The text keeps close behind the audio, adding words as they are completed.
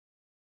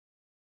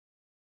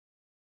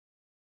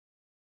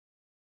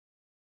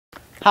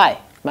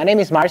Hi, my name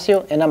is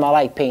Marcio and I'm a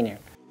light painter.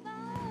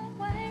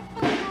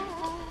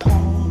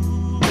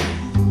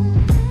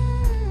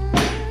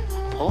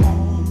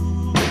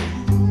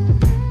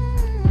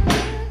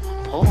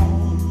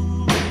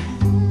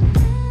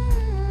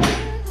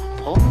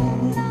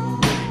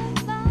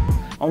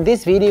 On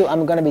this video,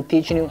 I'm going to be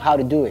teaching you how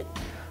to do it.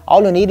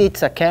 All you need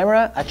is a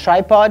camera, a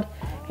tripod,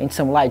 and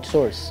some light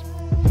source.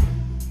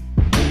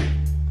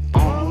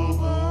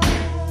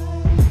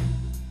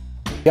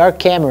 Your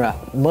camera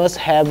must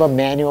have a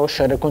manual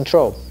shutter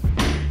control.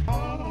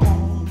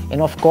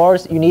 And of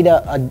course, you need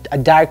a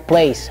dark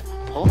place.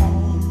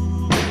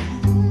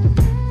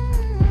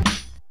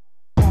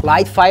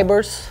 Light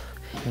fibers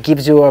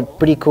gives you a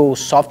pretty cool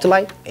soft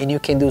light, and you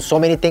can do so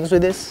many things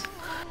with this.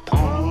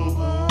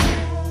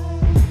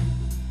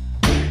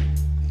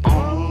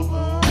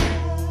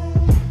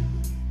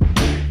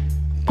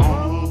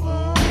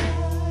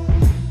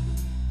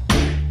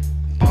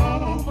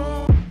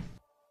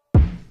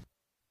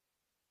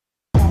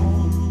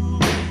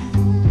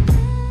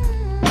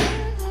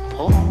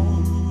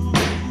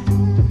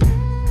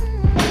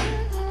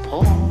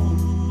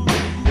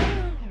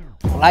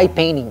 Light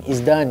painting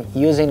is done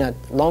using a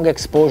long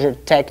exposure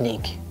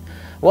technique.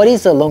 What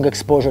is a long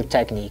exposure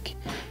technique?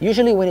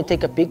 Usually when you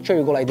take a picture,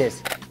 you go like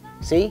this.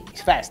 See?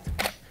 It's fast.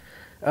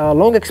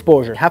 Long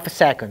exposure, half a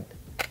second,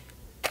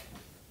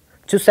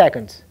 2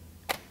 seconds.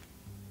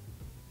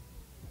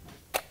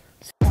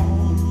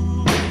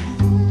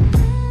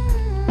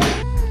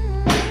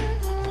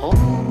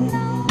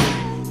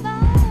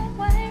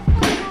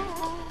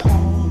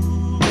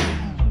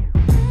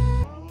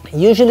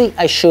 Usually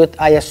I shoot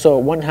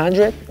ISO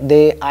 100,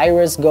 the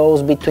iris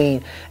goes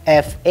between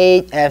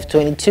f8,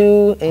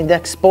 f22, and the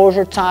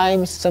exposure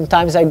times,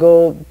 sometimes I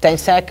go 10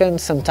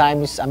 seconds,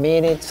 sometimes a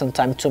minute,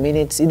 sometimes 2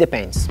 minutes, it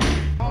depends.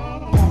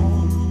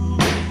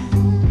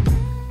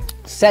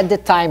 Set the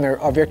timer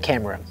of your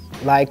camera,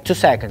 like 2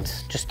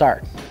 seconds to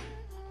start.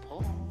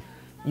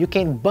 You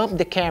can bump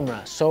the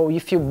camera, so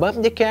if you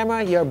bump the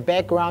camera, your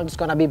background is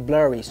gonna be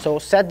blurry, so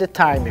set the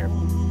timer.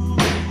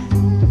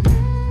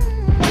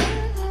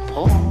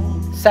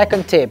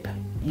 Second tip,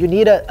 you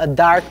need a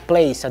dark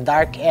place, a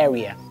dark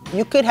area.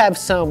 You could have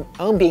some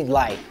ambient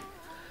light,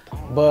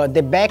 but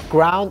the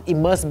background, it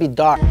must be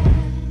dark.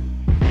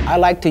 I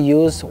like to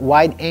use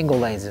wide angle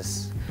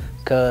lenses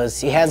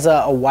because it has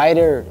a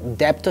wider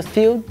depth of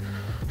field,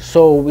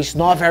 so it's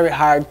not very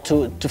hard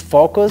to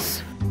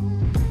focus.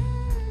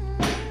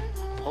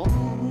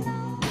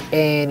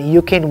 And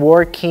you can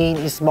work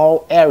in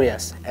small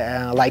areas,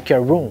 like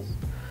your room.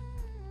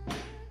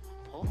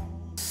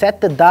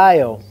 Set the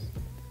dial,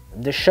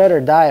 the shutter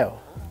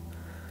dial,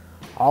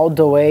 all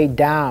the way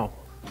down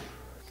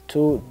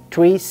to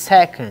 3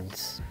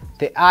 seconds.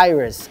 The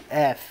iris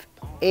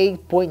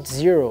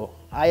f8.0,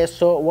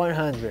 ISO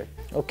 100.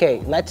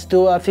 Okay, let's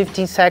do a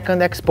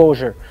 15-second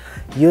exposure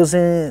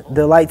using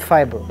the light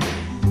fiber.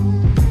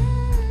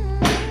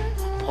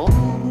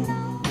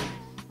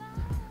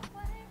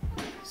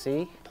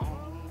 See?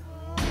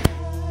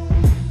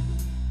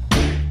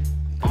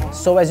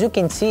 So as you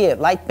can see,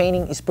 light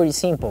painting is pretty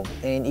simple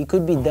and it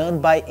could be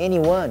done by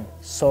anyone.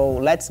 So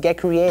let's get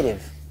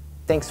creative.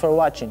 Thanks for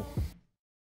watching.